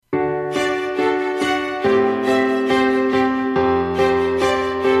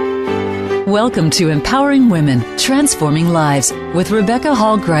Welcome to Empowering Women, Transforming Lives with Rebecca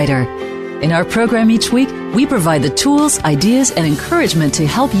Hall-Gruyter. In our program each week, we provide the tools, ideas, and encouragement to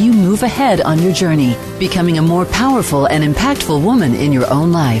help you move ahead on your journey, becoming a more powerful and impactful woman in your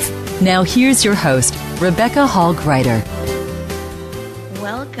own life. Now here's your host, Rebecca Hall-Gruyter.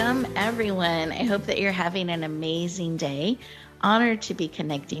 Welcome, everyone. I hope that you're having an amazing day. Honored to be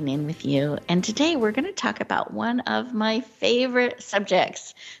connecting in with you. And today we're going to talk about one of my favorite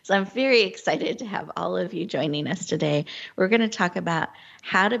subjects. So I'm very excited to have all of you joining us today. We're going to talk about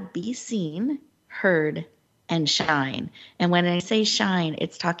how to be seen, heard, and shine. And when I say shine,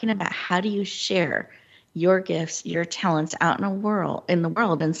 it's talking about how do you share your gifts, your talents out in the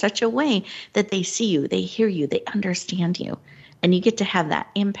world in such a way that they see you, they hear you, they understand you, and you get to have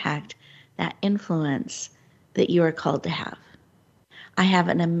that impact, that influence that you are called to have. I have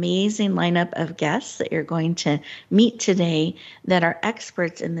an amazing lineup of guests that you're going to meet today that are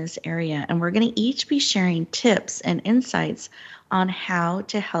experts in this area, and we're going to each be sharing tips and insights on how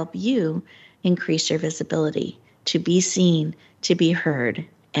to help you increase your visibility, to be seen, to be heard,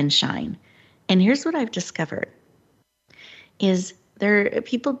 and shine. And here's what I've discovered is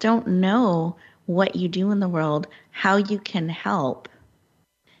people don't know what you do in the world, how you can help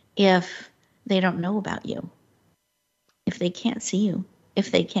if they don't know about you. If they can't see you,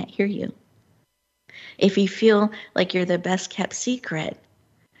 if they can't hear you, if you feel like you're the best kept secret,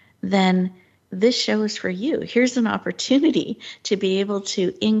 then this show is for you. Here's an opportunity to be able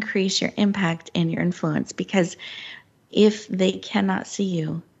to increase your impact and your influence, because if they cannot see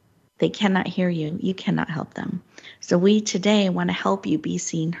you, they cannot hear you, you cannot help them. So we today want to help you be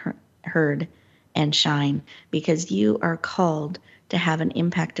seen, heard, and shine, because you are called to have an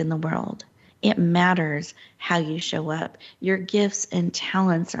impact in the world. It matters how you show up. Your gifts and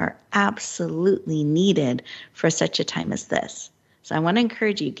talents are absolutely needed for such a time as this. So I want to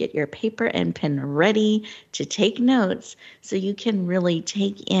encourage you, get your paper and pen ready to take notes so you can really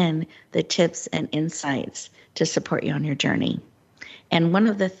take in the tips and insights to support you on your journey. And one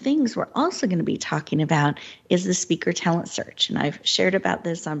of the things we're also going to be talking about is the speaker talent search. And I've shared about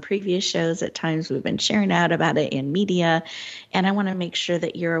this on previous shows. At times we've been sharing out about it in media. And I want to make sure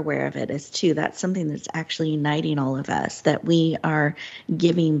that you're aware of it as too. That's something that's actually uniting all of us, that we are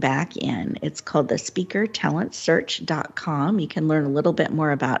giving back in. It's called the speakertalentsearch.com. You can learn a little bit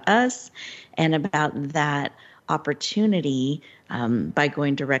more about us and about that opportunity by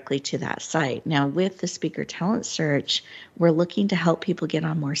going directly to that site. Now, with the Speaker Talent Search, we're looking to help people get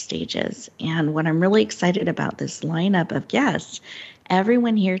on more stages. And what I'm really excited about this lineup of guests,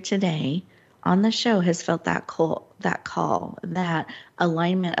 everyone here today on the show has felt that call, that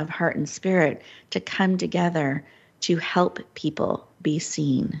alignment of heart and spirit to come together to help people be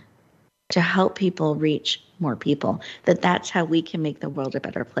seen, to help people reach more people, that's how we can make the world a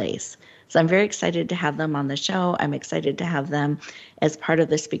better place. So I'm very excited to have them on the show. I'm excited to have them as part of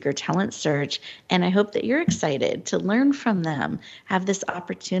the Speaker Talent Search. And I hope that you're excited to learn from them, have this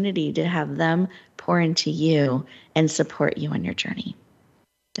opportunity to have them pour into you and support you on your journey.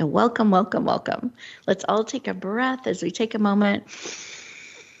 And welcome, welcome, welcome. Let's all take a breath as we take a moment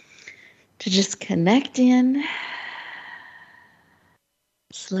to just connect in.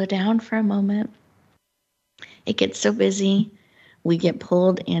 Slow down for a moment. It gets so busy. We get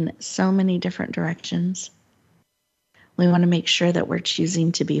pulled in so many different directions. We want to make sure that we're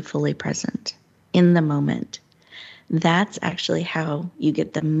choosing to be fully present in the moment. That's actually how you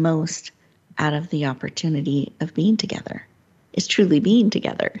get the most out of the opportunity of being together, is truly being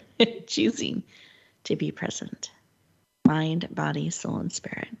together, choosing to be present. Mind, body, soul, and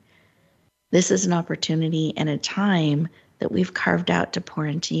spirit. This is an opportunity and a time that we've carved out to pour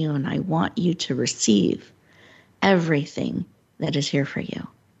into you, and I want you to receive everything that is here for you.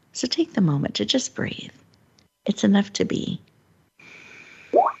 So take the moment to just breathe. It's enough to be.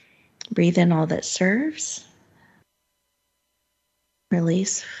 Breathe in all that serves.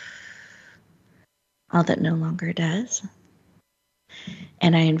 Release all that no longer does.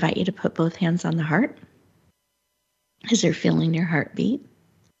 And I invite you to put both hands on the heart as you're feeling your heartbeat.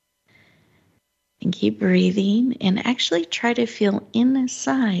 And keep breathing and actually try to feel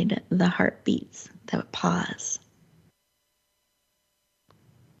inside the heartbeats that pause.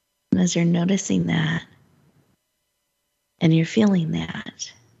 And as you're noticing that and you're feeling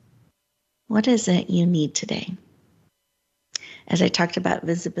that, what is it you need today? As I talked about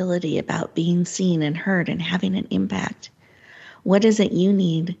visibility, about being seen and heard and having an impact, what is it you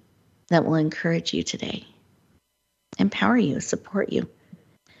need that will encourage you today, empower you, support you?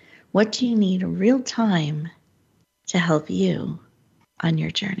 What do you need real time to help you on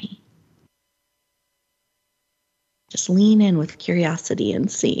your journey? Just lean in with curiosity and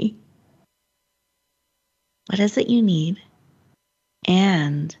see. What is it you need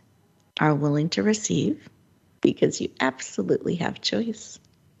and are willing to receive? Because you absolutely have choice.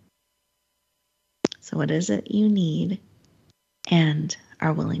 So what is it you need and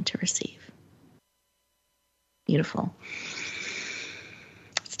are willing to receive? Beautiful.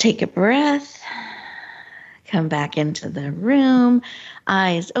 Let's take a breath. Come back into the room.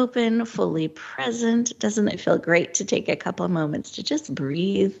 Eyes open, fully present. Doesn't it feel great to take a couple of moments to just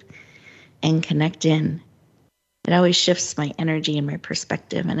breathe and connect in? It always shifts my energy and my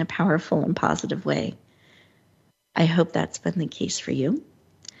perspective in a powerful and positive way. I hope that's been the case for you.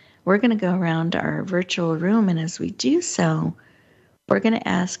 We're going to go around our virtual room, and as we do so, we're going to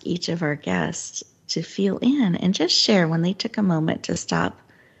ask each of our guests to feel in and just share when they took a moment to stop,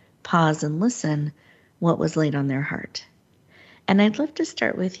 pause, and listen what was laid on their heart. And I'd love to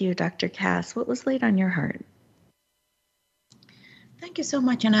start with you, Dr. Cass. What was laid on your heart? Thank you so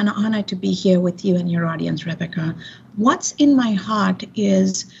much, and an honor to be here with you and your audience, Rebecca. What's in my heart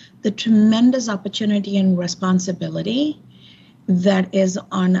is the tremendous opportunity and responsibility that is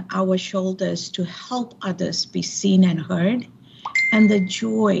on our shoulders to help others be seen and heard, and the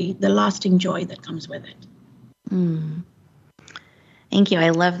joy, the lasting joy that comes with it. Thank you. I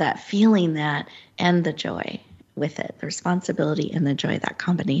love that, feeling that and the joy with it, the responsibility and the joy, that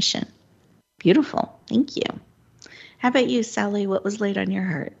combination. Beautiful. Thank you. How about you, Sally? What was laid on your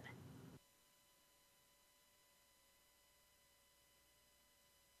heart?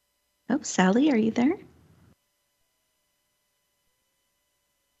 Oh, Sally, are you there?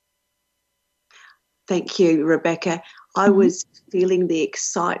 Thank you, Rebecca. I was feeling the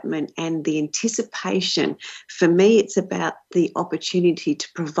excitement and the anticipation. For me, it's about the opportunity to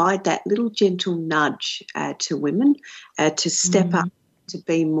provide that little gentle nudge to women to step up, to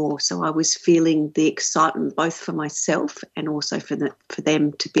be more. So I was feeling the excitement both for myself and also for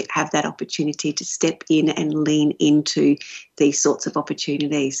them to have that opportunity to step in and lean into these sorts of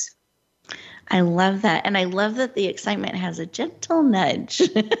opportunities. I love that. And I love that the excitement has a gentle nudge,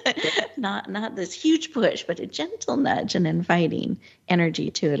 not this huge push, but a gentle nudge and inviting energy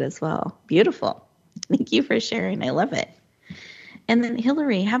to it as well. Beautiful. Thank you for sharing. I love it. And then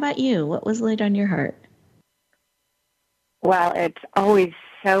Hillary, how about you? What was laid on your heart? Well, it's always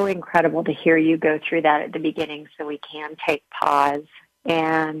so incredible to hear you go through that at the beginning so we can take pause.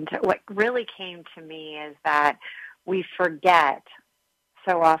 And what really came to me is that we forget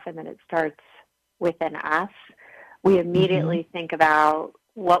so often that it starts within us. We immediately think about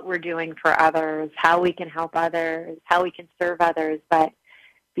what we're doing for others, how we can help others, how we can serve others. But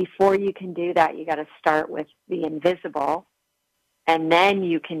before you can do that, you got to start with the invisible, and then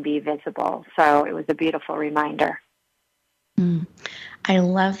you can be visible. So it was a beautiful reminder. I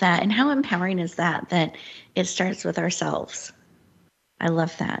love that. And how empowering is that it starts with ourselves? I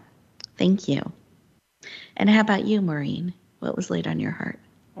love that. Thank you. And how about you, Maureen? What was laid on your heart?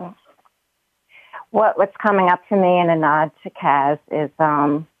 What's coming up to me in a nod to Kaz is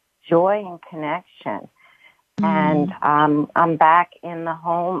joy and connection. And I'm back in the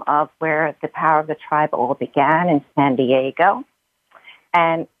home of where the Power of the Tribe all began in San Diego.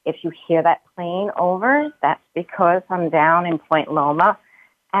 And if you hear that plane over, that's because I'm down in Point Loma.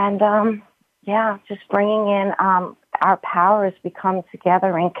 And, just bringing in our powers, we come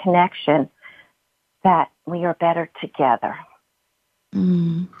together in connection, that we are better together.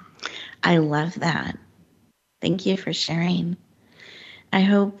 I love that. Thank you for sharing. I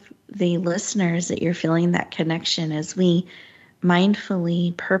hope the listeners that you're feeling that connection as we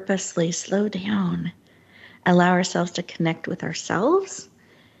mindfully, purposely slow down, allow ourselves to connect with ourselves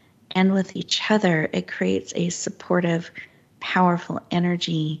and with each other. It creates a supportive, powerful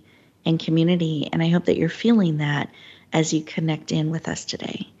energy and community. And I hope that you're feeling that as you connect in with us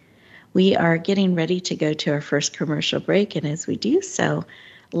today. We are getting ready to go to our first commercial break. And as we do so,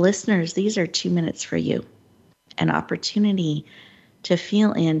 listeners, these are 2 minutes for you. An opportunity to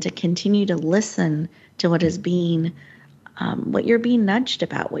feel in, to continue to listen to what is being, what you're being nudged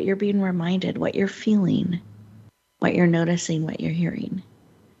about, what you're being reminded, what you're feeling, what you're noticing, what you're hearing.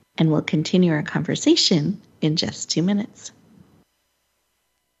 And we'll continue our conversation in just 2 minutes.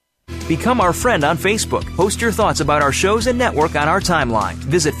 Become our friend on Facebook. Post your thoughts about our shows and network on our timeline.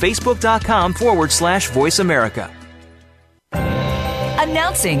 Visit facebook.com/Voice America.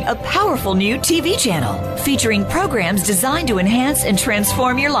 Announcing a powerful new TV channel featuring programs designed to enhance and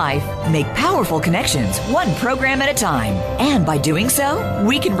transform your life. Make powerful connections, one program at a time. And by doing so,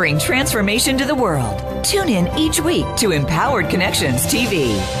 we can bring transformation to the world. Tune in each week to Empowered Connections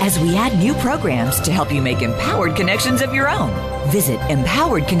TV as we add new programs to help you make empowered connections of your own. Visit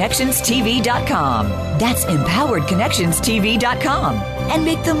empoweredconnectionstv.com. That's empoweredconnectionstv.com. And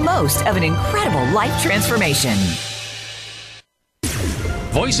make the most of an incredible life transformation.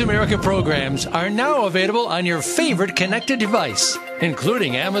 Voice America programs are now available on your favorite connected device,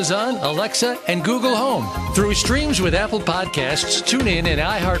 including Amazon, Alexa, and Google Home. Through streams with Apple Podcasts, TuneIn, and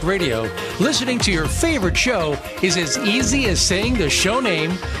iHeartRadio, listening to your favorite show is as easy as saying the show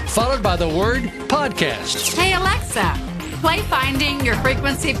name followed by the word podcast. Hey, Alexa, play Finding Your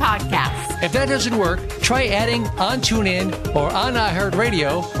Frequency podcast. If that doesn't work, try adding on TuneIn or on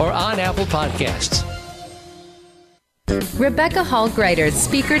iHeartRadio or on Apple Podcasts. Rebecca Hall Greider's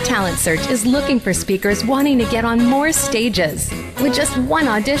Speaker Talent Search is looking for speakers wanting to get on more stages. With just one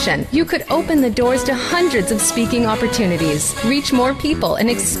audition, you could open the doors to hundreds of speaking opportunities, reach more people, and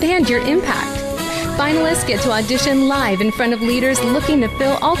expand your impact. Finalists get to audition live in front of leaders looking to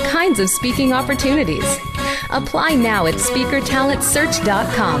fill all kinds of speaking opportunities. Apply now at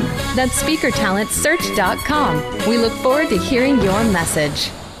SpeakerTalentSearch.com. That's SpeakerTalentSearch.com. We look forward to hearing your message.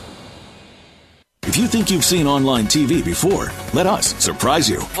 If you think you've seen online TV before, let us surprise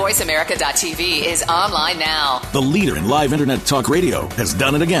you. VoiceAmerica.tv is online now. The leader in live internet talk radio has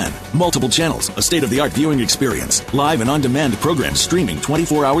done it again. Multiple channels, a state-of-the-art viewing experience, live and on-demand programs streaming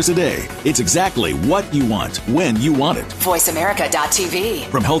 24 hours a day. It's exactly what you want, when you want it. VoiceAmerica.tv.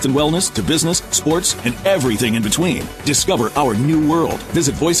 From health and wellness to business, sports, and everything in between. Discover our new world.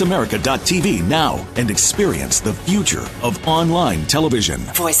 Visit VoiceAmerica.tv now and experience the future of online television.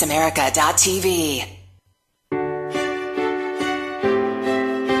 VoiceAmerica.tv.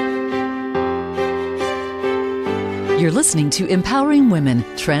 You're listening to Empowering Women,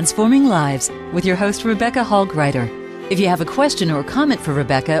 Transforming Lives with your host, Rebecca Hall Greider. If you have a question or comment for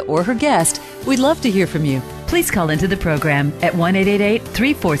Rebecca or her guest, we'd love to hear from you. Please call into the program at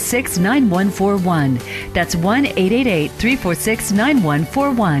 1-888-346-9141. That's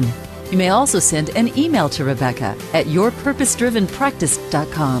 1-888-346-9141. You may also send an email to Rebecca at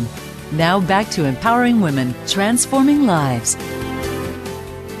yourpurposedrivenpractice.com. Now back to Empowering Women, Transforming Lives.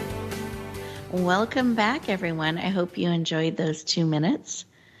 Welcome back, everyone. I hope you enjoyed those 2 minutes.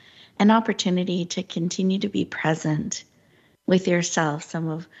 An opportunity to continue to be present with yourself. Some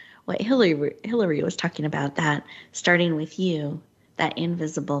of what Hillary was talking about, that starting with you, that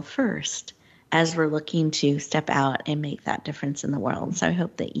invisible first, as we're looking to step out and make that difference in the world. So I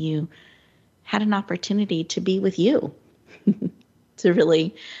hope that you had an opportunity to be with you, to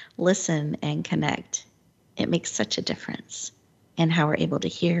really listen and connect. It makes such a difference in how we're able to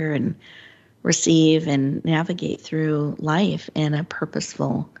hear and receive and navigate through life in a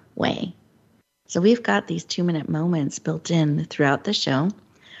purposeful way. So we've got these 2-minute moments built in throughout the show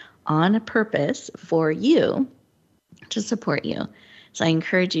on purpose for you, to support you. So I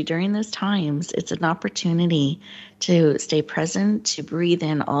encourage you during those times, it's an opportunity to stay present, to breathe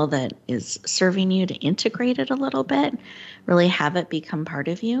in all that is serving you, to integrate it a little bit, really have it become part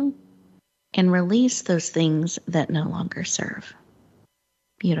of you, and release those things that no longer serve.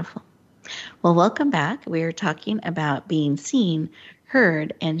 Beautiful. Well, welcome back. We are talking about being seen,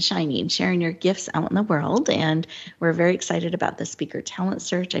 heard, and shining, sharing your gifts out in the world. And we're very excited about the Speaker Talent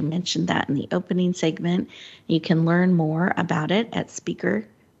Search. I mentioned that in the opening segment. You can learn more about it at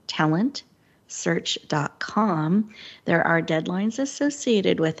SpeakerTalentSearch.com. There are deadlines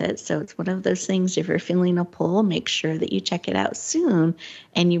associated with it. So it's one of those things, if you're feeling a pull, make sure that you check it out soon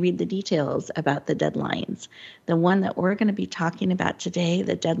and you read the details about the deadlines. The one that we're going to be talking about today,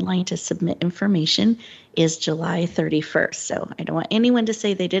 the deadline to submit information, is July 31st. So I don't want anyone to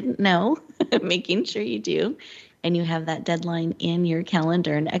say they didn't know, making sure you do. And you have that deadline in your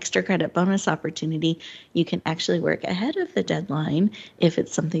calendar, an extra credit bonus opportunity. You can actually work ahead of the deadline if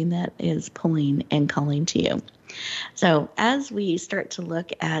it's something that is pulling and calling to you. So as we start to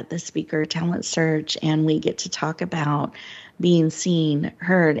look at the Speaker Talent Search and we get to talk about being seen,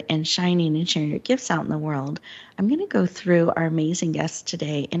 heard, and shining and sharing your gifts out in the world, I'm going to go through our amazing guests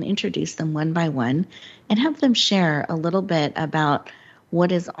today and introduce them one by one and have them share a little bit about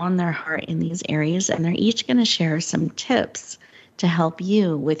what is on their heart in these areas. And they're each going to share some tips to help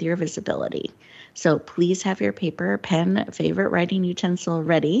you with your visibility. So please have your paper, pen, favorite writing utensil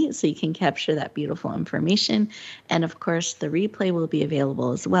ready so you can capture that beautiful information. And of course, the replay will be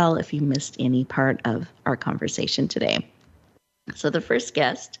available as well if you missed any part of our conversation today. So the first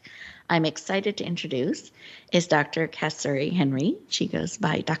guest I'm excited to introduce is Dr. Kasuri Henry. She goes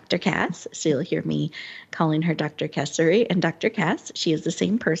by Dr. Cass, so you'll hear me calling her Dr. Kasuri and Dr. Cass. She is the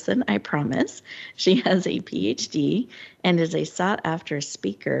same person, I promise. She has a PhD and is a sought-after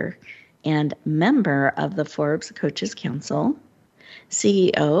speaker and member of the Forbes Coaches Council,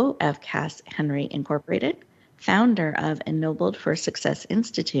 CEO of Cass Henry Incorporated, founder of Ennobled for Success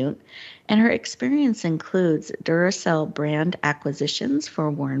Institute, and her experience includes Duracell brand acquisitions for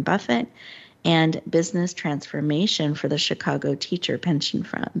Warren Buffett and business transformation for the Chicago Teacher Pension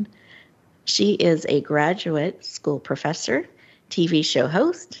Fund. She is a graduate school professor, TV show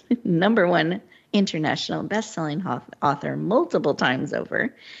host, #1 international best-selling author multiple times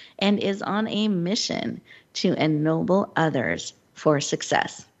over, and is on a mission to ennoble others for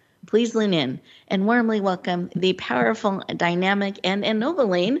success. Please lean in and warmly welcome the powerful, dynamic, and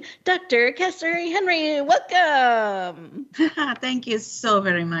ennobling Dr. Cassari Henry. Welcome. Thank you so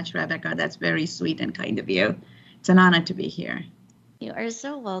very much, Rebecca. That's very sweet and kind of you. It's an honor to be here. You are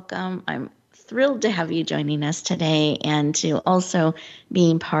so welcome. I'm thrilled to have you joining us today and to also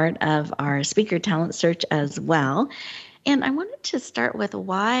being part of our speaker talent search as well. And I wanted to start with,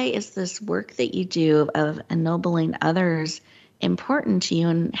 why is this work that you do of ennobling others important to you,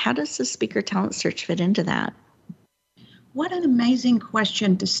 and how does the speaker talent search fit into that? What an amazing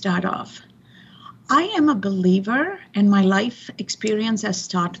question to start off. I am a believer, and my life experience has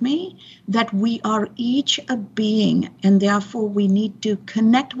taught me that we are each a being, and therefore we need to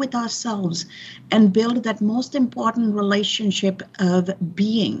connect with ourselves and build that most important relationship of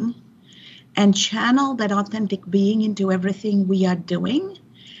being and channel that authentic being into everything we are doing.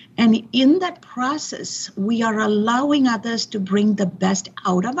 And in that process, we are allowing others to bring the best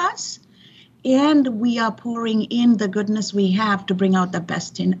out of us, and we are pouring in the goodness we have to bring out the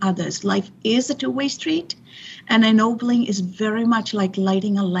best in others. Life is a two-way street, and ennobling is very much like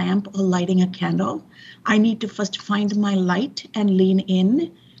lighting a lamp or lighting a candle. I need to first find my light and lean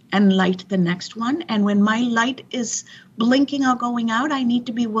in and light the next one. And when my light is blinking or going out, I need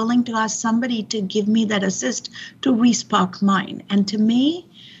to be willing to ask somebody to give me that assist to respark mine. And to me,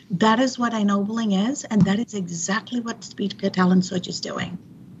 that is what ennobling is, and that is exactly what Speaker Talent Search is doing.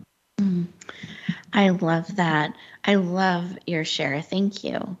 I love that. I love your share. Thank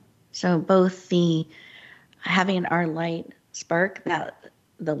you. So both the having our light spark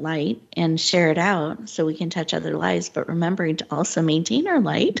the light and share it out so we can touch other lives, but remembering to also maintain our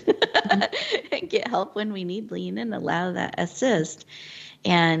light and get help when we need, lean and allow that assist.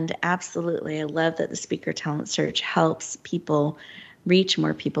 And absolutely, I love that the Speaker Talent Search helps people reach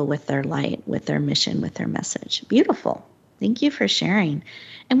more people with their light, with their mission, with their message. Beautiful. Thank you for sharing.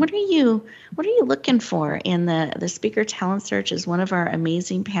 And what are you looking for in the Speaker Talent Search? Is one of our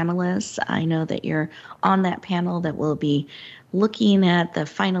amazing panelists. I know that you're on that panel that will be looking at the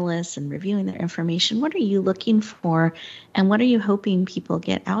finalists and reviewing their information. What are you looking for, and what are you hoping people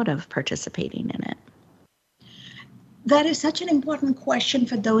get out of participating in it? That is such an important question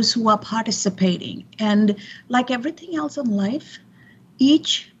for those who are participating. And like everything else in life,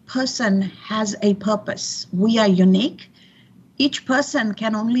 each person has a purpose. We are unique. Each person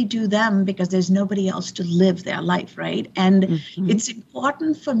can only do them because there's nobody else to live their life, right? And it's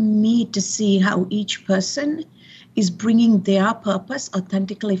important for me to see how each person is bringing their purpose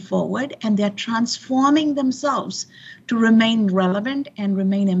authentically forward, and they're transforming themselves to remain relevant and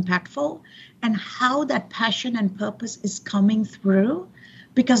remain impactful, and how that passion and purpose is coming through,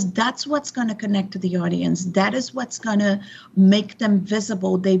 because that's what's going to connect to the audience. That is what's going to make them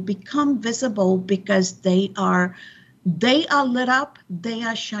visible. They become visible because they are lit up, they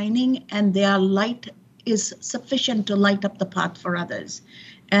are shining, and their light is sufficient to light up the path for others.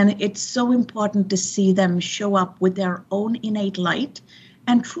 And it's so important to see them show up with their own innate light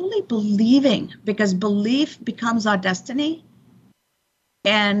and truly believing, because belief becomes our destiny.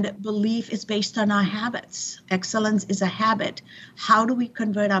 And belief is based on our habits. Excellence is a habit. How do we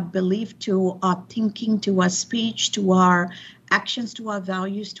convert our belief to our thinking, to our speech, to our actions, to our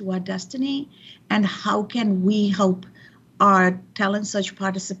values, to our destiny? And how can we help our talent search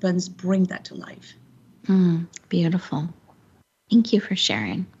participants bring that to life? Beautiful. Thank you for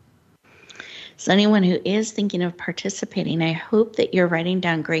sharing. So anyone who is thinking of participating, I hope that you're writing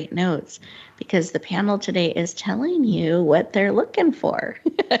down great notes, because the panel today is telling you what they're looking for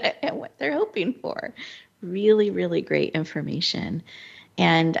and what they're hoping for. Really, really great information.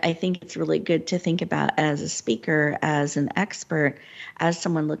 And I think it's really good to think about, as a speaker, as an expert, as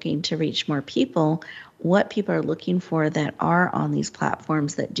someone looking to reach more people, what people are looking for that are on these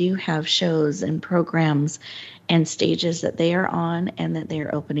platforms that do have shows and programs and stages that they are on, and that they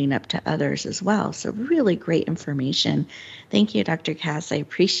are opening up to others as well. So really great information. Thank you, Dr. Cass. I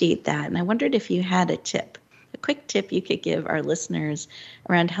appreciate that. And I wondered if you had a quick tip you could give our listeners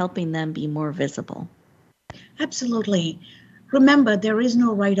around helping them be more visible. Absolutely. Remember, there is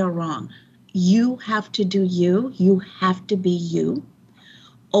no right or wrong. You have to do you. You have to be you.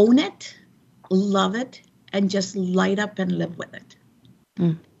 Own it, love it, and just light up and live with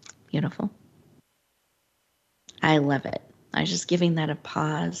it. Beautiful. I love it. I was just giving that a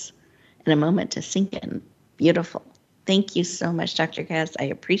pause and a moment to sink in. Beautiful. Thank you so much, Dr. Cass. I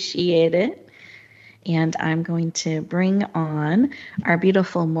appreciate it. And I'm going to bring on our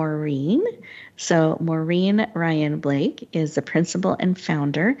beautiful Maureen. So Maureen Ryan Blake is the principal and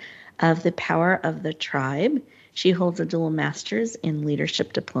founder of the Power of the Tribe. She holds a dual master's in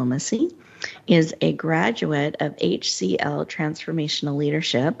leadership diplomacy, is a graduate of HCL Transformational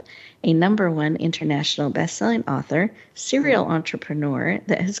Leadership, a #1 international best-selling author, serial entrepreneur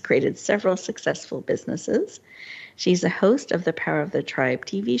that has created several successful businesses. She's a host of the Power of the Tribe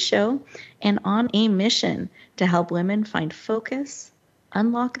TV show and on a mission to help women find focus,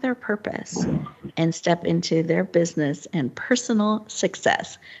 unlock their purpose, and step into their business and personal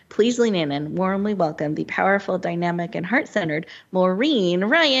success. Please lean in and warmly welcome the powerful, dynamic, and heart-centered Maureen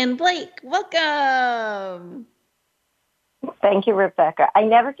Ryan Blake. Welcome. Thank you, Rebecca. I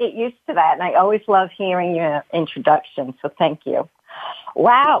never get used to that, and I always love hearing your introduction, so thank you.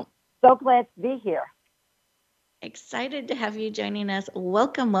 Wow, so glad to be here. Excited to have you joining us.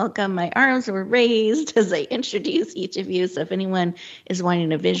 Welcome, welcome. My arms were raised as I introduce each of you. So if anyone is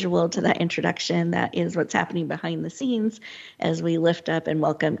wanting a visual to that introduction, that is what's happening behind the scenes as we lift up and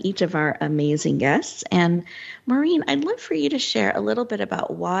welcome each of our amazing guests. And Maureen, I'd love for you to share a little bit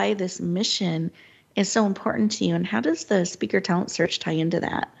about why this mission is so important to you and how does the Speaker Talent Search tie into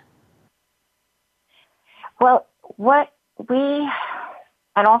that? Well, what we,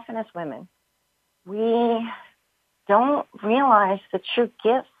 and often as women, we don't realize the true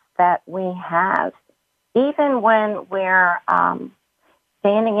gifts that we have. Even when we're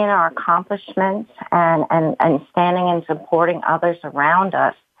standing in our accomplishments and standing and supporting others around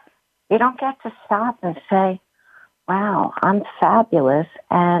us, you don't get to stop and say, wow, I'm fabulous.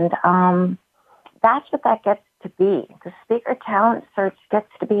 And that's what that gets to be. The Speaker Talent Search gets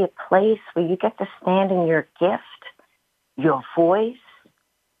to be a place where you get to stand in your gift, your voice,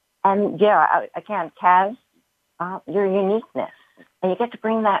 and again, Kaz, your uniqueness. And you get to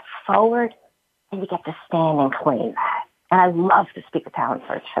bring that forward, and you get to stand and claim that. And I love the Speaker Talent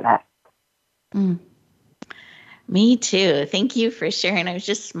Search for that. Me too. Thank you for sharing. I was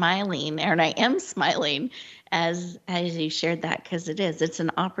just smiling, and I am smiling as you shared that, because it's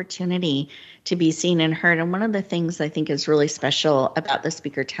an opportunity to be seen and heard. And one of the things I think is really special about the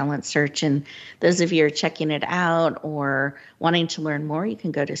Speaker Talent Search, and those of you who are checking it out or wanting to learn more, you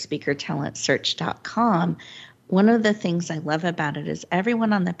can go to speakertalentsearch.com. One of the things I love about it is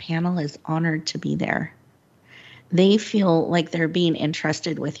everyone on the panel is honored to be there. They feel like they're being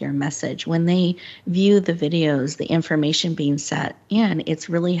entrusted with your message. When they view the videos, the information being set in, it's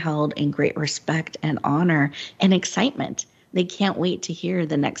really held in great respect and honor and excitement. They can't wait to hear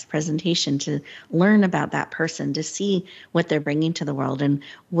the next presentation, to learn about that person, to see what they're bringing to the world, and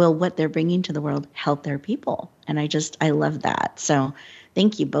will what they're bringing to the world help their people? And I love that. So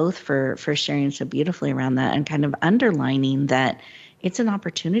thank you both for sharing so beautifully around that and kind of underlining that it's an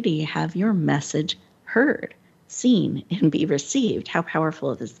opportunity to have your message heard, seen, and be received. How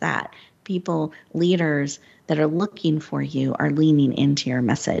powerful is that? People, leaders that are looking for you are leaning into your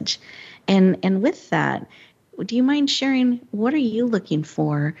message. And with that, do you mind sharing what are you looking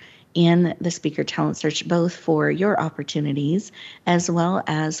for in the Speaker Talent Search, both for your opportunities as well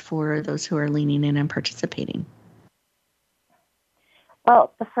as for those who are leaning in and participating?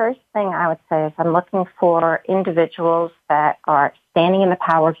 Well, the first thing I would say is I'm looking for individuals that are standing in the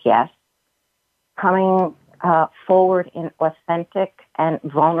power of yes, coming forward in authentic and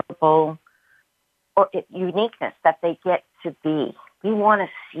vulnerable or uniqueness that they get to be. We want to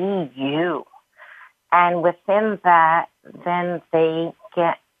see you. And within that, then they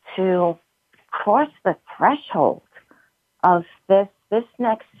get to cross the threshold of this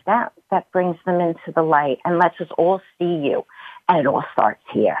next step that brings them into the light and lets us all see you. And it all starts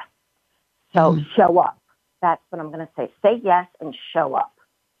here. So show up. That's what I'm going to say. Say yes and show up.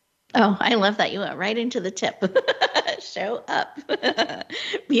 Oh, I love that. You went right into the tip. Show up.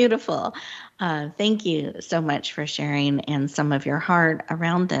 Beautiful. Thank you so much for sharing and some of your heart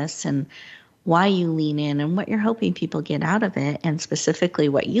around this and why you lean in and what you're hoping people get out of it, and specifically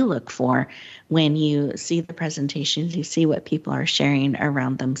what you look for when you see the presentations, you see what people are sharing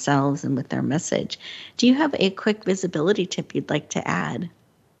around themselves and with their message. Do you have a quick visibility tip you'd like to add?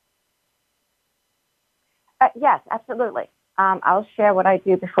 Yes, absolutely. I'll share what I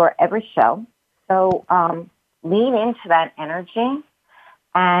do before every show. So lean into that energy,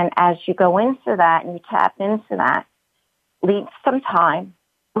 and as you go into that and you tap into that, leave some time,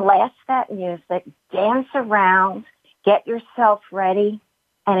 blast that music, dance around, get yourself ready,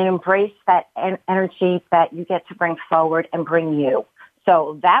 and embrace that energy that you get to bring forward and bring you.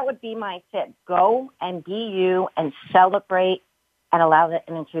 So that would be my tip. Go and be you and celebrate and allow the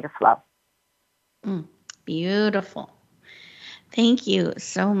energy to flow. Beautiful. Thank you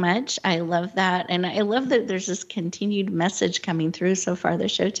so much. I love that. And I love that there's this continued message coming through so far the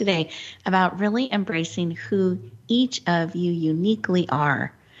show today about really embracing who each of you uniquely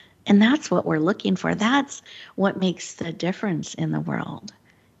are. And that's what we're looking for. That's what makes the difference in the world,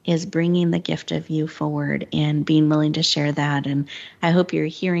 is bringing the gift of you forward and being willing to share that. And I hope you're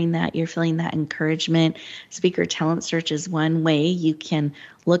hearing that, you're feeling that encouragement. Speaker Talent Search is one way you can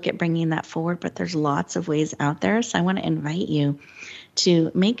look at bringing that forward, but there's lots of ways out there. So I want to invite you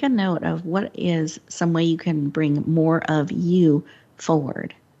to make a note of what is some way you can bring more of you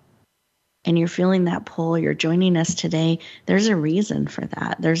forward. And you're feeling that pull, you're joining us today, there's a reason for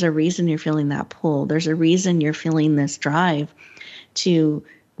that. There's a reason you're feeling that pull. There's a reason you're feeling this drive to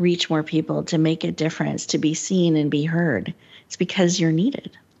reach more people, to make a difference, to be seen and be heard. It's because you're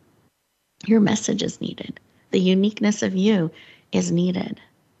needed. Your message is needed. The uniqueness of you is needed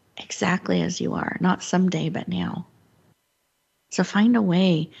exactly as you are, not someday, but now. So find a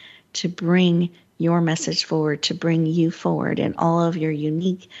way to bring your message forward, to bring you forward in all of your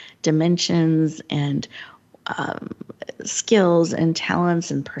unique dimensions and skills and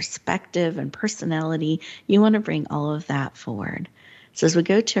talents and perspective and personality. You want to bring all of that forward. So as we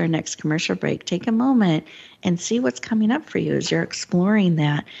go to our next commercial break, take a moment and see what's coming up for you as you're exploring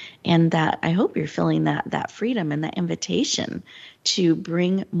that. And that I hope you're feeling that freedom and that invitation to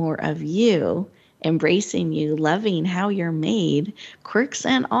bring more of you, embracing you, loving how you're made, quirks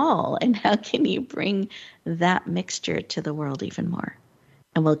and all. And how can you bring that mixture to the world even more?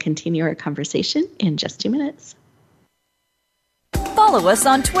 And we'll continue our conversation in just 2 minutes. Follow us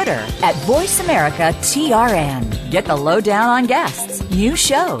on Twitter at VoiceAmericaTRN. Get the lowdown on guests, new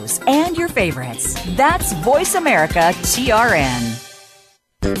shows, and your favorites. That's VoiceAmericaTRN.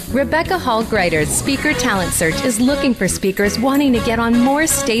 Rebecca Hall Greider's Speaker Talent Search is looking for speakers wanting to get on more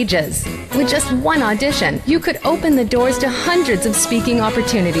stages. With just one audition, you could open the doors to hundreds of speaking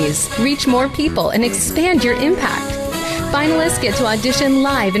opportunities, reach more people, and expand your impact. Finalists get to audition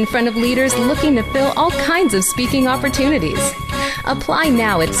live in front of leaders looking to fill all kinds of speaking opportunities. Apply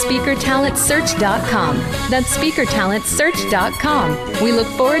now at SpeakerTalentSearch.com. That's SpeakerTalentSearch.com. We look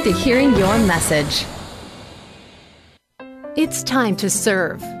forward to hearing your message. It's time to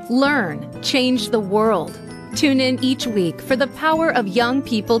serve, learn, change the world. Tune in each week for the power of young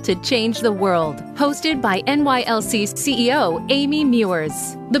people to change the world. Hosted by NYLC CEO Amy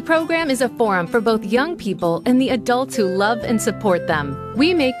Mewers. The program is a forum for both young people and the adults who love and support them.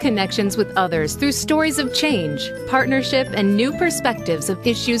 We make connections with others through stories of change, partnership, and new perspectives of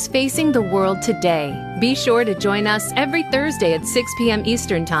issues facing the world today. Be sure to join us every Thursday at 6 p.m.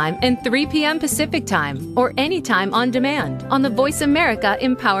 Eastern Time and 3 p.m. Pacific Time, or anytime on demand on the Voice America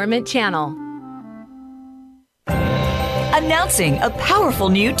Empowerment Channel. Announcing a powerful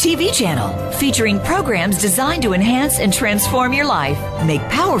new TV channel featuring programs designed to enhance and transform your life. Make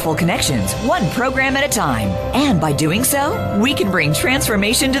powerful connections, one program at a time. And by doing so, we can bring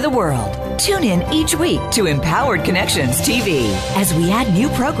transformation to the world. Tune in each week to Empowered Connections TV as we add new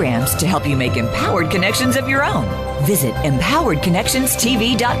programs to help you make empowered connections of your own. Visit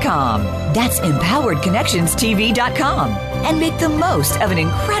EmpoweredConnectionsTV.com. That's EmpoweredConnectionsTV.com. And make the most of an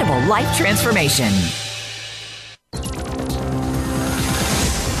incredible life transformation.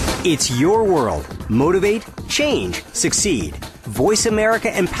 It's your world. Motivate, change, succeed.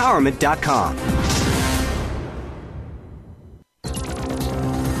 VoiceAmericaEmpowerment.com.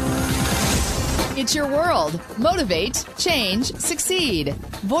 It's your world. Motivate, change, succeed.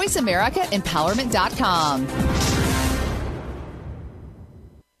 VoiceAmericaEmpowerment.com.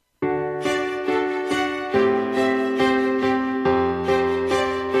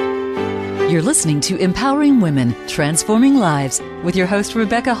 You're listening to Empowering Women, Transforming Lives with your host,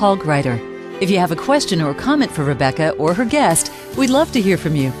 Rebecca Hall Greider. If you have a question or comment for Rebecca or her guest, we'd love to hear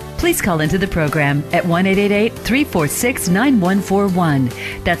from you. Please call into the program at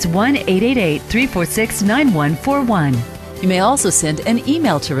 1-888-346-9141. That's 1-888-346-9141. You may also send an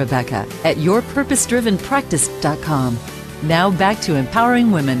email to Rebecca at yourpurposedrivenpractice.com. Now back to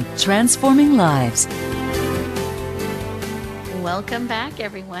Empowering Women, Transforming Lives. Welcome back,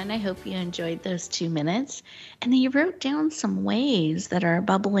 everyone. I hope you enjoyed those 2 minutes and that you wrote down some ways that are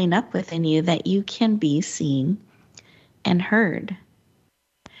bubbling up within you that you can be seen and heard.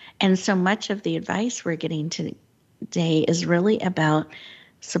 And so much of the advice we're getting today is really about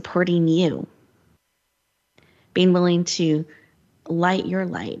supporting you, being willing to light your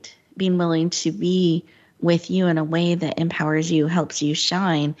light, being willing to be with you in a way that empowers you, helps you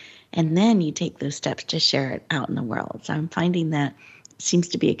shine, and then you take those steps to share it out in the world. So I'm finding that seems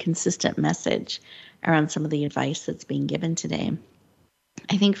to be a consistent message around some of the advice that's being given today.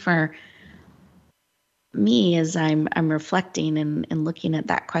 I think for me, as I'm reflecting and looking at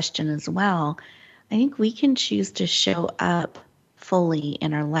that question as well, I think we can choose to show up fully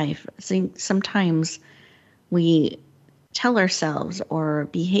in our life. So sometimes we tell ourselves or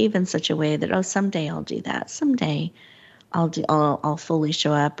behave in such a way that, oh, someday I'll do that. Someday I'll fully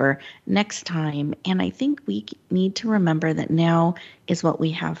show up, or next time. And I think we need to remember that now is what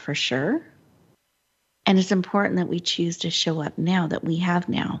we have for sure. And it's important that we choose to show up now, that we have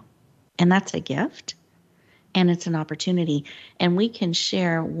now. And that's a gift. And it's an opportunity. And we can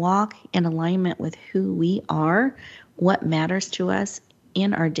walk in alignment with who we are, what matters to us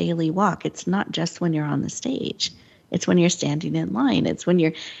in our daily walk. It's not just when you're on the stage. It's when you're standing in line. It's when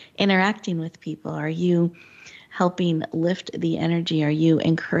you're interacting with people. Are you helping lift the energy? Are you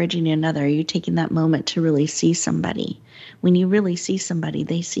encouraging another? Are you taking that moment to really see somebody? When you really see somebody,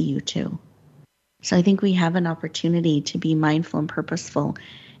 they see you too. So I think we have an opportunity to be mindful and purposeful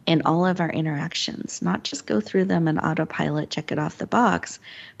in all of our interactions, not just go through them and autopilot, check it off the box,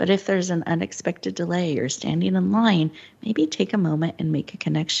 but if there's an unexpected delay or standing in line, maybe take a moment and make a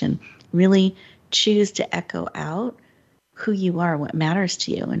connection. Really choose to echo out who you are, what matters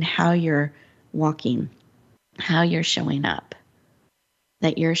to you, and how you're walking, how you're showing up,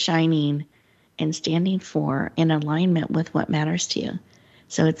 that you're shining and standing for in alignment with what matters to you.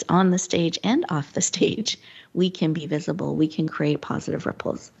 So it's on the stage and off the stage. We can be visible. We can create positive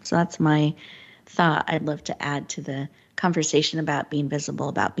ripples. So that's my thought I'd love to add to the conversation about being visible,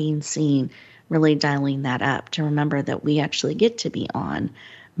 about being seen, really dialing that up to remember that we actually get to be on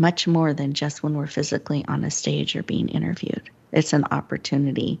much more than just when we're physically on a stage or being interviewed. It's an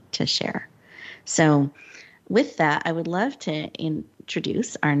opportunity to share. So with that, I would love to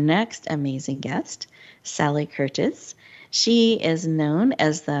introduce our next amazing guest, Sally Curtis. She is known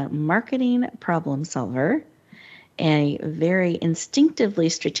as the marketing problem solver, a very instinctively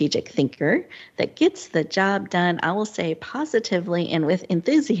strategic thinker that gets the job done, I will say, positively and with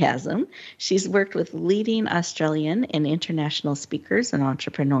enthusiasm. She's worked with leading Australian and international speakers and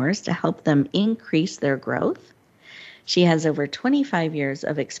entrepreneurs to help them increase their growth. She has over 25 years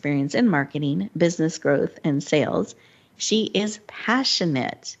of experience in marketing, business growth, and sales. She is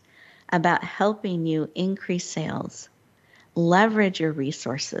passionate about helping you increase sales, leverage your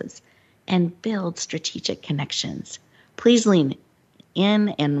resources, and build strategic connections. Please lean in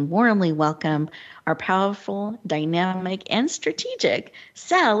and warmly welcome our powerful, dynamic, and strategic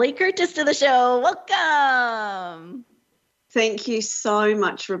Sally Curtis to the show. Welcome. Thank you so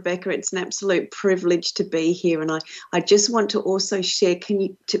much, Rebecca. It's an absolute privilege to be here. And I just want to also share,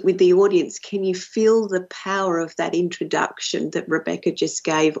 with the audience, can you feel the power of that introduction that Rebecca just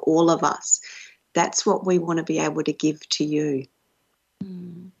gave all of us? That's what we want to be able to give to you.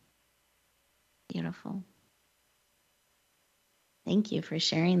 Beautiful. Thank you for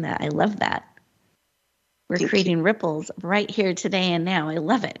sharing that. I love that. We're creating ripples right here today and now. I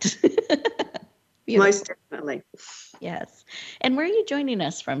love it. Most definitely. Yes. And where are you joining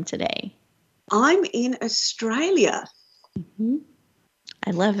us from today? I'm in Australia. Mm-hmm.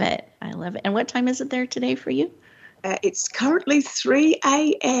 I love it. I love it. And what time is it there today for you? It's currently 3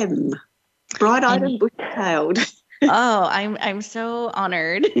 a.m. Bright-eyed and bushy-tailed. Oh, I'm so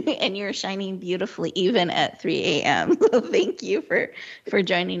honored, and you're shining beautifully even at 3 a.m. So thank you for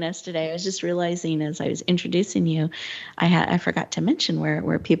joining us today. I was just realizing as I was introducing you, I forgot to mention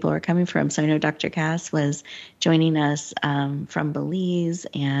where people are coming from. So I know Dr. Cass was joining us from Belize,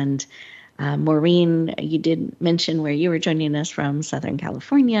 and Maureen, you did mention where you were joining us from, Southern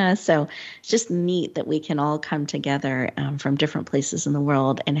California. So it's just neat that we can all come together from different places in the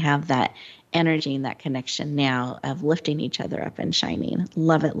world and have that energy and that connection now of lifting each other up and shining.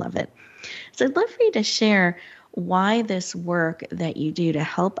 Love it, love it. So I'd love for you to share why this work that you do to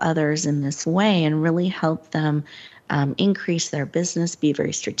help others in this way and really help them increase their business, be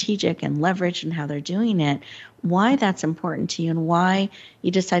very strategic and leverage in how they're doing it, why that's important to you and why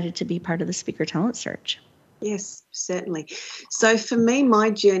you decided to be part of the Speaker Talent Search. Yes, certainly. So for me,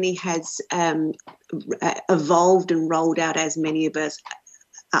 my journey has evolved and rolled out as many of us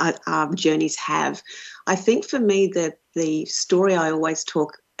our journeys have. I think for me, the story I always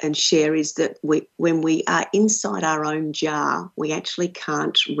talk and share is that when we are inside our own jar, we actually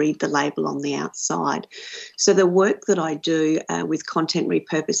can't read the label on the outside. So the work that I do with content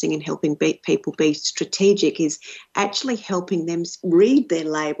repurposing and helping people be strategic is actually helping them read their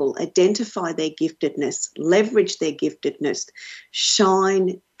label, identify their giftedness, leverage their giftedness,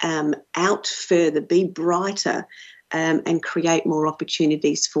 shine out further, be brighter, and create more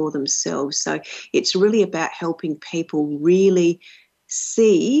opportunities for themselves. So it's really about helping people really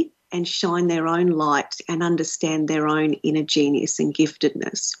see and shine their own light and understand their own inner genius and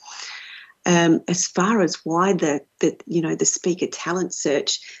giftedness. As far as why the speaker talent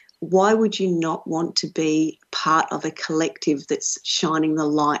search, why would you not want to be part of a collective that's shining the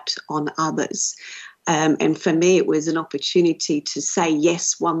light on others? And for me, it was an opportunity to say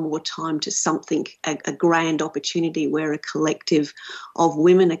yes one more time to something, a grand opportunity where a collective of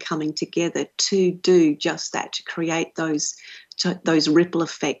women are coming together to do just that, to create those ripple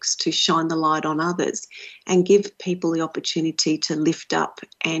effects, to shine the light on others and give people the opportunity to lift up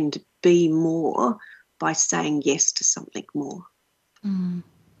and be more by saying yes to something more.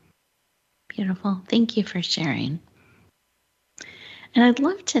 Beautiful. Thank you for sharing. And I'd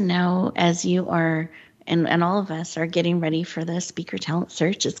love to know, as you are, and all of us are getting ready for the Speaker Talent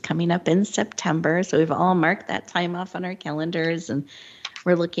Search. It's coming up in September, so we've all marked that time off on our calendars, and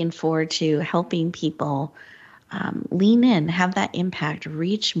we're looking forward to helping people lean in, have that impact,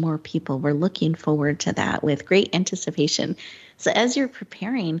 reach more people. We're looking forward to that with great anticipation. So as you're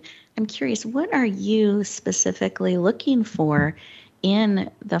preparing, I'm curious, what are you specifically looking for in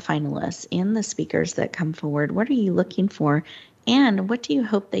the finalists, in the speakers that come forward? What are you looking for? And what do you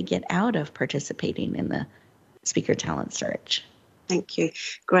hope they get out of participating in the Speaker Talent Search? Thank you.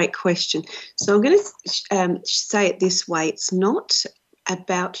 Great question. So I'm going to say it this way. It's not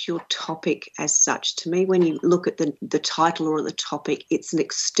about your topic as such. To me, when you look at the title or the topic, it's an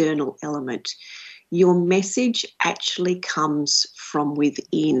external element. Your message actually comes from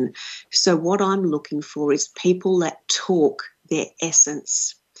within. So what I'm looking for is people that talk their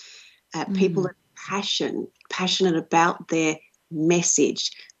essence, people that are passionate about their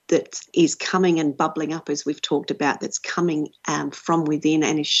message that is coming and bubbling up, as we've talked about, that's coming from within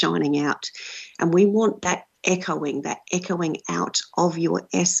and is shining out. And we want that echoing out of your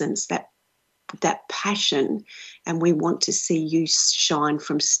essence, that passion, and we want to see you shine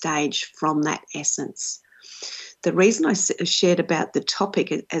from stage from that essence. The reason I shared about the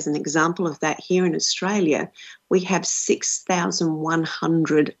topic as an example of that, here in Australia, we have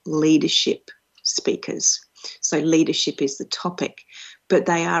 6,100 leadership speakers. So leadership is the topic, but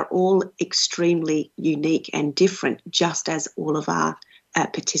they are all extremely unique and different, just as all of our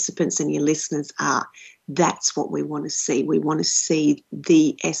participants and your listeners are. That's what we want to see. We want to see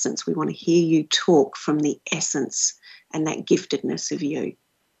the essence. We want to hear you talk from the essence and that giftedness of you.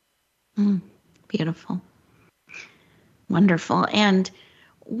 Beautiful. Wonderful. And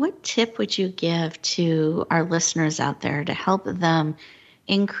what tip would you give to our listeners out there to help them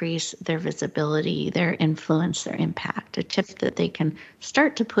increase their visibility, their influence, their impact, a tip that they can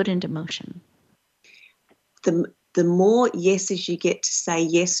start to put into motion? The more yeses you get to say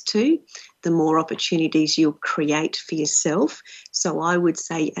yes to, the more opportunities you'll create for yourself. So I would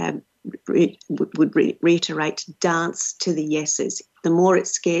say, reiterate, dance to the yeses. The more it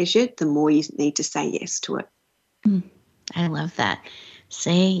scares you, the more you need to say yes to it. I love that.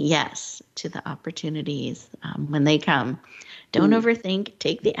 Say yes to the opportunities when they come. Don't overthink.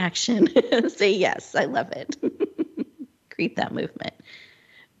 Take the action. Say yes. I love it. Create that movement.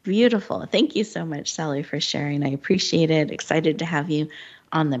 Beautiful. Thank you so much, Sally, for sharing. I appreciate it. Excited to have you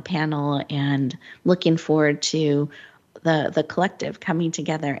on the panel and looking forward to the collective coming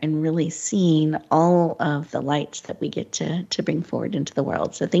together and really seeing all of the lights that we get to bring forward into the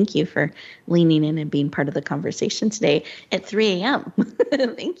world. So thank you for leaning in and being part of the conversation today at 3 a.m.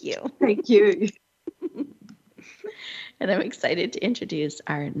 Thank you. Thank you. And I'm excited to introduce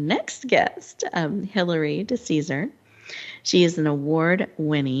our next guest, Hilary DeCesar. She is an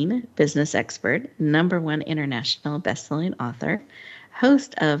award-winning business expert, #1 international best-selling author,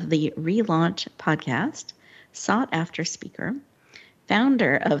 host of the Relaunch podcast, sought-after speaker,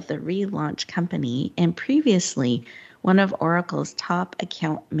 founder of the Relaunch Company, and previously one of Oracle's top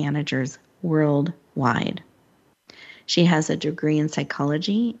account managers worldwide. She has a degree in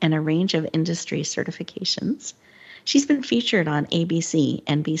psychology and a range of industry certifications. She's been featured on ABC,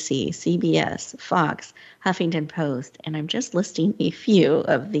 NBC, CBS, Fox, Huffington Post, and I'm just listing a few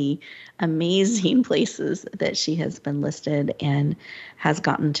of the amazing places that she has been listed and has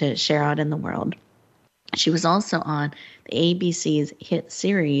gotten to share out in the world. She was also on the ABC's hit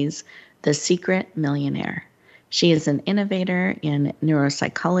series, The Secret Millionaire. She is an innovator in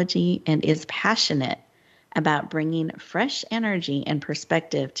neuropsychology and is passionate about bringing fresh energy and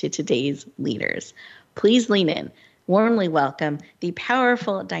perspective to today's leaders. Please lean in. Warmly welcome the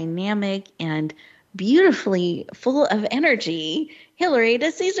powerful, dynamic, and beautifully full of energy, Hilary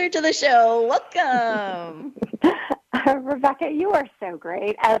DeCesar, to the show. Welcome. Rebecca, you are so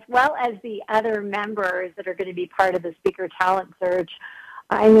great, as well as the other members that are going to be part of the Speaker Talent Search.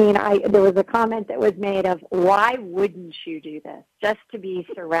 I mean, there was a comment that was made of, why wouldn't you do this? Just to be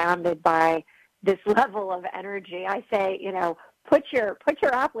surrounded by this level of energy. I say, put your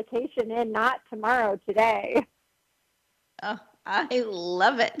application in, not tomorrow, today. Oh, I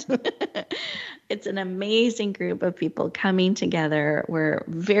love it. It's an amazing group of people coming together. We're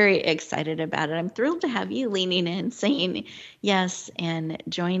very excited about it. I'm thrilled to have you leaning in, saying yes, and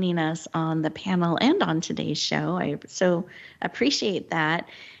joining us on the panel and on today's show. I so appreciate that.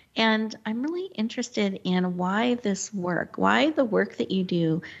 And I'm really interested in why this work, why the work that you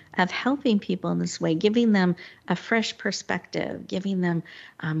do of helping people in this way, giving them a fresh perspective, giving them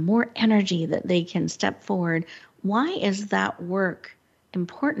more energy that they can step forward. Why is that work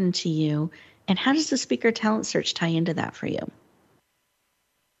important to you? And how does the Speaker Talent Search tie into that for you?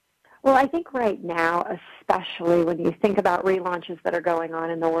 Well, I think right now, especially when you think about relaunches that are going on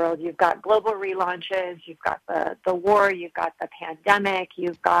in the world, you've got global relaunches, you've got the war, you've got the pandemic,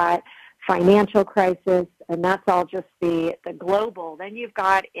 you've got financial crisis, and that's all just the global. Then you've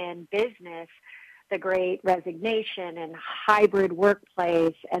got in business the great resignation and hybrid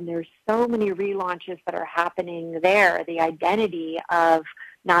workplace, and there's so many relaunches that are happening there, the identity of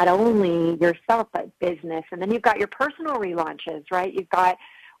not only yourself but business. And then you've got your personal relaunches, right? You've got,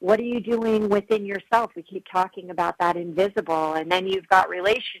 what are you doing within yourself? We keep talking about that invisible. And then you've got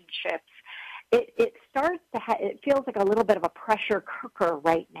relationships. It starts to it feels like a little bit of a pressure cooker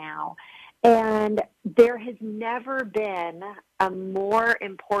right now. And there has never been a more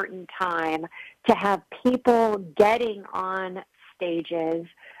important time to have people getting on stages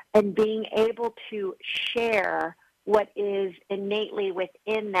and being able to share what is innately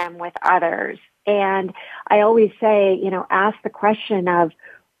within them with others. And I always say, ask the question of,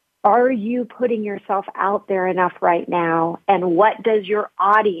 are you putting yourself out there enough right now? And what does your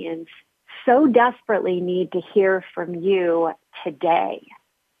audience so desperately need to hear from you today?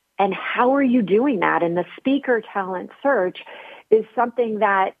 And how are you doing that? And the Speaker Talent Search is something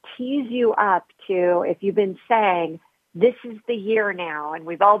that tees you up to, if you've been saying, this is the year now, and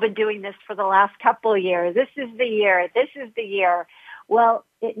we've all been doing this for the last couple of years, this is the year. Well,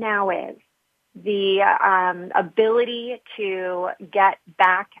 it now is. The ability to get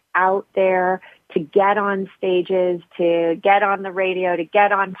back out there, to get on stages, to get on the radio, to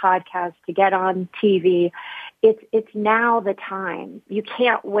get on podcasts, to get on TV, it's now the time. You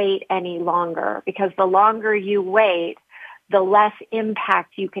can't wait any longer, because the longer you wait, the less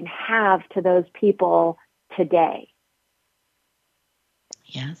impact you can have to those people today.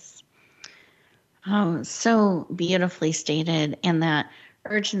 Yes. Oh, so beautifully stated. And that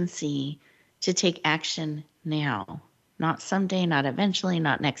urgency to take action now, not someday, not eventually,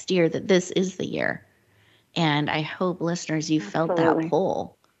 not next year, that this is the year. And I hope, listeners, you felt that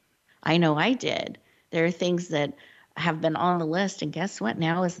pull. I know I did. There are things that have been on the list, and guess what?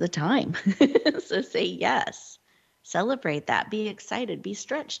 Now is the time. So say yes. Celebrate that. Be excited. Be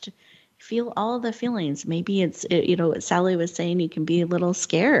stretched. Feel all the feelings. Maybe it's, what Sally was saying, you can be a little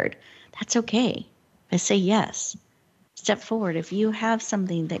scared. That's okay. But say yes. Step forward. If you have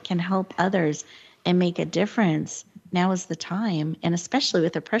something that can help others and make a difference, now is the time. And especially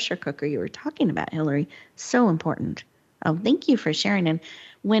with the pressure cooker you were talking about, Hillary, so important. Oh, thank you for sharing. And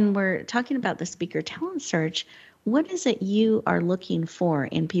when we're talking about the Speaker Talent Search, what is it you are looking for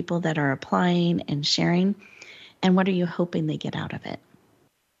in people that are applying and sharing? And what are you hoping they get out of it?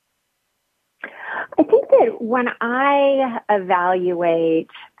 I think that when I evaluate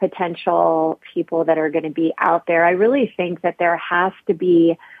potential people that are going to be out there, I really think that there has to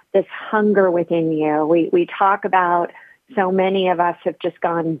be this hunger within you. We talk about, so many of us have just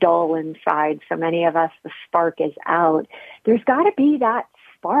gone dull inside. So many of us, the spark is out. There's got to be that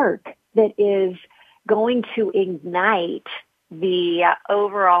spark that is going to ignite the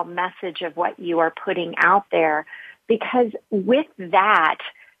overall message of what you are putting out there. Because with that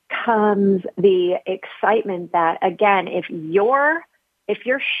comes the excitement that, again, if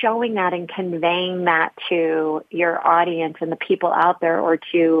you're showing that and conveying that to your audience and the people out there, or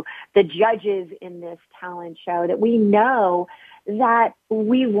to the judges in this talent show, that we know that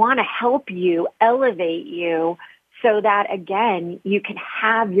we want to help you, elevate you, so that, again, you can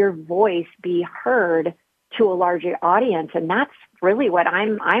have your voice be heard to a larger audience. And that's really what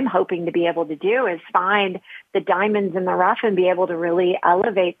I'm hoping to be able to do, is find the diamonds in the rough and be able to really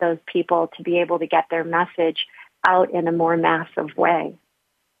elevate those people to be able to get their message out in a more massive way.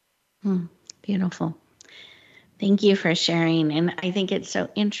 Beautiful. Thank you for sharing. And I think it's so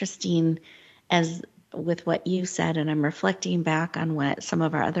interesting, as with what you said, and I'm reflecting back on what some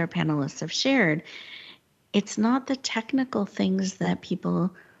of our other panelists have shared. It's not the technical things that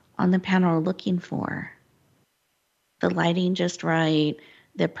people on the panel are looking for. The lighting just right,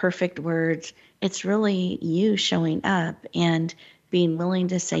 the perfect words. It's really you showing up and being willing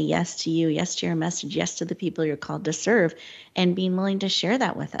to say yes to you, yes to your message, yes to the people you're called to serve, and being willing to share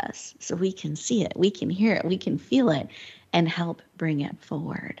that with us so we can see it, we can hear it, we can feel it, and help bring it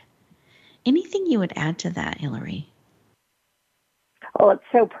forward. Anything you would add to that, Hillary? Well, it's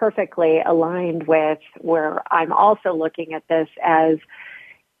so perfectly aligned with where I'm also looking at this as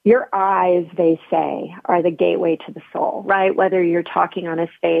your eyes, they say, are the gateway to the soul, right? Whether you're talking on a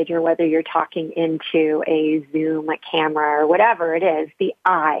stage or whether you're talking into a Zoom, a camera, or whatever it is, the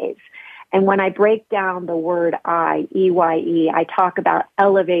eyes. And when I break down the word I, E-Y-E, I talk about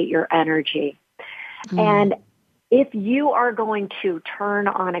elevate your energy. And if you are going to turn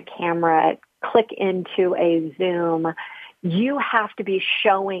on a camera, click into a Zoom, you have to be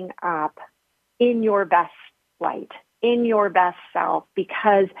showing up in your best light, in your best self,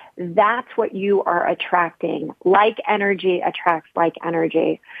 because that's what you are attracting. Like energy attracts like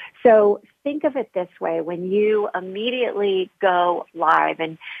energy. So think of it this way. When you immediately go live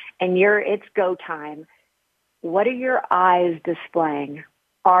and it's go time, what are your eyes displaying?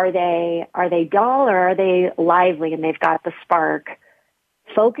 Are they dull or are they lively and they've got the spark?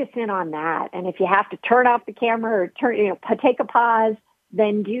 Focus in on that. And if you have to turn off the camera or take a pause,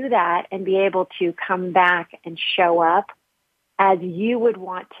 then do that and be able to come back and show up as you would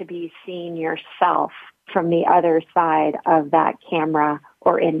want to be seeing yourself from the other side of that camera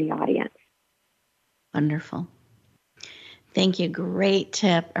or in the audience. Wonderful. Thank you. Great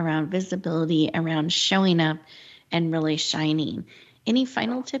tip around visibility, around showing up and really shining. Any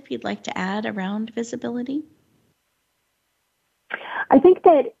final tip you'd like to add around visibility? I think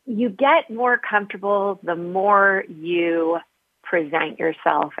that you get more comfortable the more you present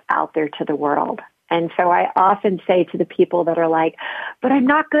yourself out there to the world. And so I often say to the people that are like, but I'm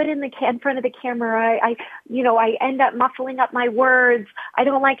not good in front of the camera. I end up muffling up my words. I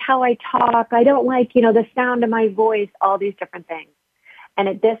don't like how I talk. I don't like, the sound of my voice, all these different things. And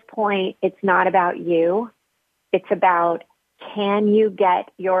at this point, it's not about you. It's about, can you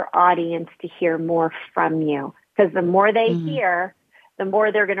get your audience to hear more from you? Because the more they hear, the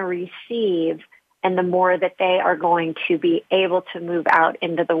more they're going to receive, and the more that they are going to be able to move out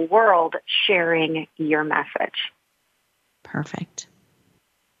into the world sharing your message. Perfect.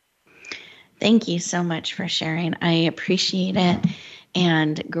 Thank you so much for sharing. I appreciate it.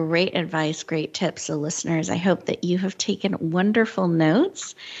 And great advice, great tips. So listeners, I hope that you have taken wonderful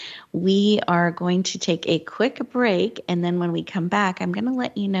notes. We are going to take a quick break. And then when we come back, I'm going to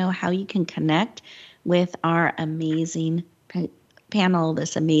let you know how you can connect with our amazing panel,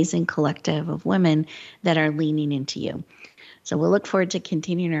 this amazing collective of women that are leaning into you. So we'll look forward to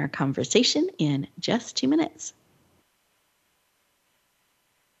continuing our conversation in just 2 minutes.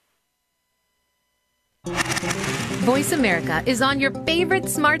 Voice America is on your favorite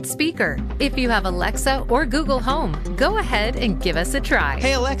smart speaker. If you have Alexa or Google Home, go ahead and give us a try.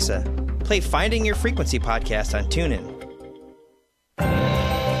 Hey Alexa, play Finding Your Frequency podcast on TuneIn.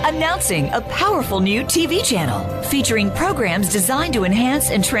 Announcing a powerful new TV channel featuring programs designed to enhance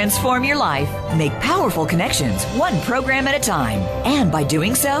and transform your life. Make powerful connections, one program at a time. And by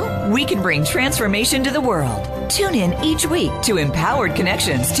doing so, we can bring transformation to the world. Tune in each week to Empowered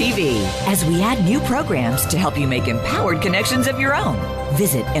Connections TV as we add new programs to help you make empowered connections of your own.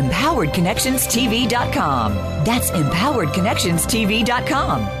 Visit empoweredconnectionstv.com. That's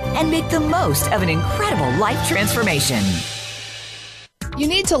empoweredconnectionstv.com. And make the most of an incredible life transformation. You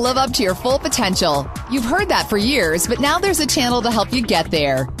need to live up to your full potential. You've heard that for years, but now there's a channel to help you get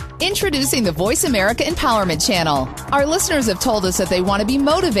there. Introducing the Voice America Empowerment Channel. Our listeners have told us that they want to be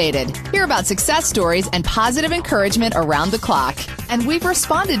motivated, hear about success stories, and positive encouragement around the clock. And we've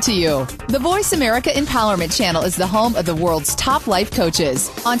responded to you. The Voice America Empowerment Channel is the home of the world's top life coaches,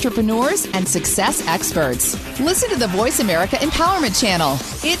 entrepreneurs, and success experts. Listen to the Voice America Empowerment Channel.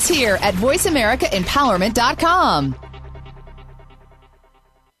 It's here at voiceamericaempowerment.com.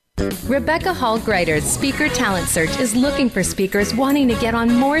 Rebecca Hall Greider's Speaker Talent Search is looking for speakers wanting to get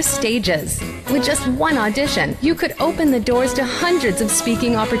on more stages. With just one audition, you could open the doors to hundreds of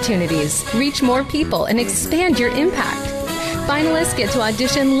speaking opportunities, reach more people, and expand your impact. Finalists get to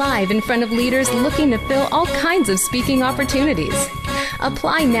audition live in front of leaders looking to fill all kinds of speaking opportunities.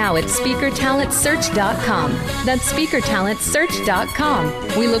 Apply now at SpeakerTalentSearch.com. That's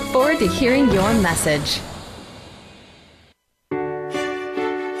SpeakerTalentSearch.com. We look forward to hearing your message.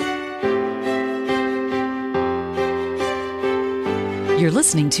 You're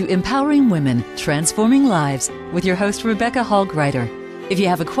listening to Empowering Women, Transforming Lives with your host, Rebecca Hall Greider. If you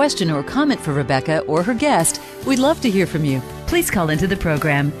have a question or comment for Rebecca or her guest, we'd love to hear from you. please call into the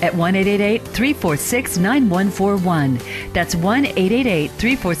program at 1-888-346-9141. That's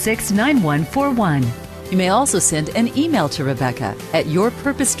 1-888-346-9141. You may also send an email to Rebecca at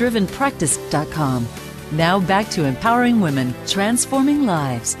yourpurposedrivenpractice.com. Now back to empowering women, transforming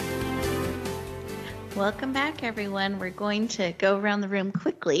lives. Welcome back, everyone. We're going to go around the room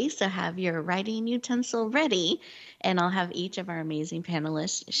quickly, so have your writing utensil ready, and I'll have each of our amazing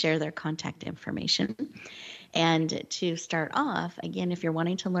panelists share their contact information. And to start off, again, if you're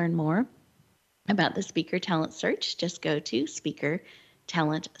wanting to learn more about the Speaker Talent Search, just go to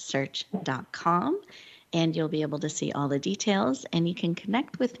speakertalentsearch.com, and you'll be able to see all the details, and you can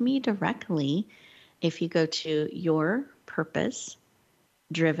connect with me directly if you go to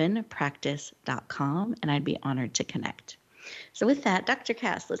yourpurposedrivenpractice.com, and I'd be honored to connect. So with that, Dr.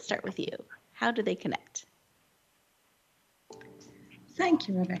 Cass, let's start with you. How do they connect? Thank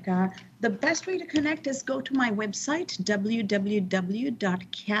you, Rebecca. The best way to connect is go to my website,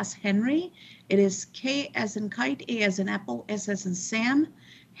 www.casshenry. It is K as in kite, A as in apple, S as in Sam,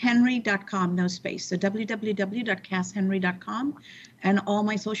 henry.com, no space. So www.casshenry.com, and all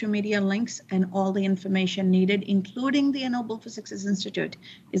my social media links and all the information needed, including the Ennoble Physics Institute,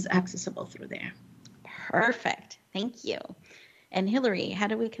 is accessible through there. Perfect. Thank you. And Hillary, how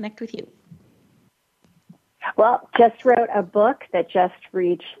do we connect with you? Well, just wrote a book that just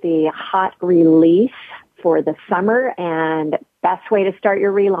reached the hot release for the summer, and best way to start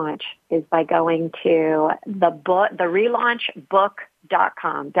your relaunch is by going to the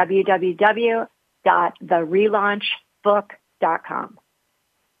relaunchbook.com, www.therelaunchbook.com.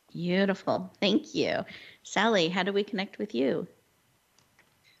 Beautiful. Thank you. Sally, how do we connect with you?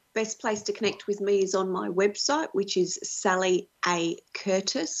 Best place to connect with me is on my website, which is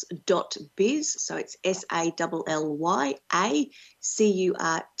sallyacurtis.biz. So it's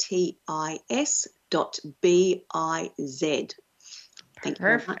SALLYACURTIS.biz.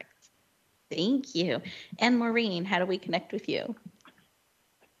 Perfect. Thank you. And Maureen, how do we connect with you?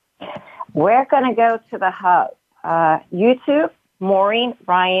 We're going to go to the hub. YouTube, Maureen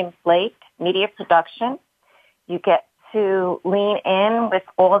Ryan Blake, Media Production. You get to lean in with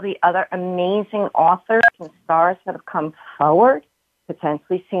all the other amazing authors and stars that have come forward,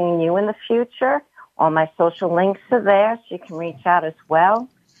 potentially seeing you in the future. All my social links are there, so you can reach out as well.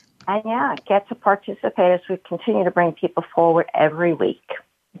 And yeah, get to participate as we continue to bring people forward every week.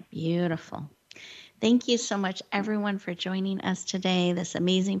 Beautiful. Thank you so much, everyone, for joining us today, this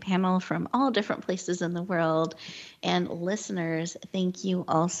amazing panel from all different places in the world. And listeners, thank you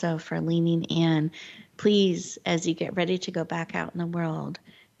also for leaning in. Please, as you get ready to go back out in the world,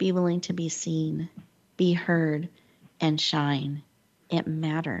 be willing to be seen, be heard, and shine. It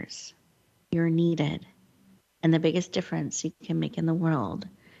matters. You're needed. And the biggest difference you can make in the world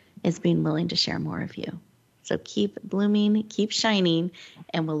is being willing to share more of you. So keep blooming, keep shining,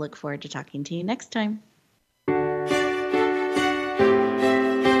 and we'll look forward to talking to you next time.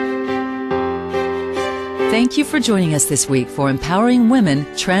 Thank you for joining us this week for Empowering Women,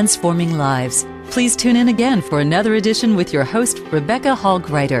 Transforming Lives. Please tune in again for another edition with your host, Rebecca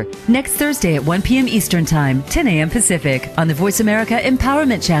Hall-Gruyter, next Thursday at 1 p.m. Eastern Time, 10 a.m. Pacific, on the Voice America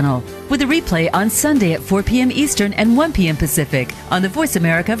Empowerment Channel, with a replay on Sunday at 4 p.m. Eastern and 1 p.m. Pacific on the Voice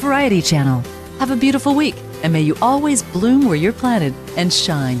America Variety Channel. Have a beautiful week, and may you always bloom where you're planted and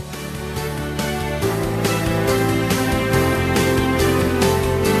shine.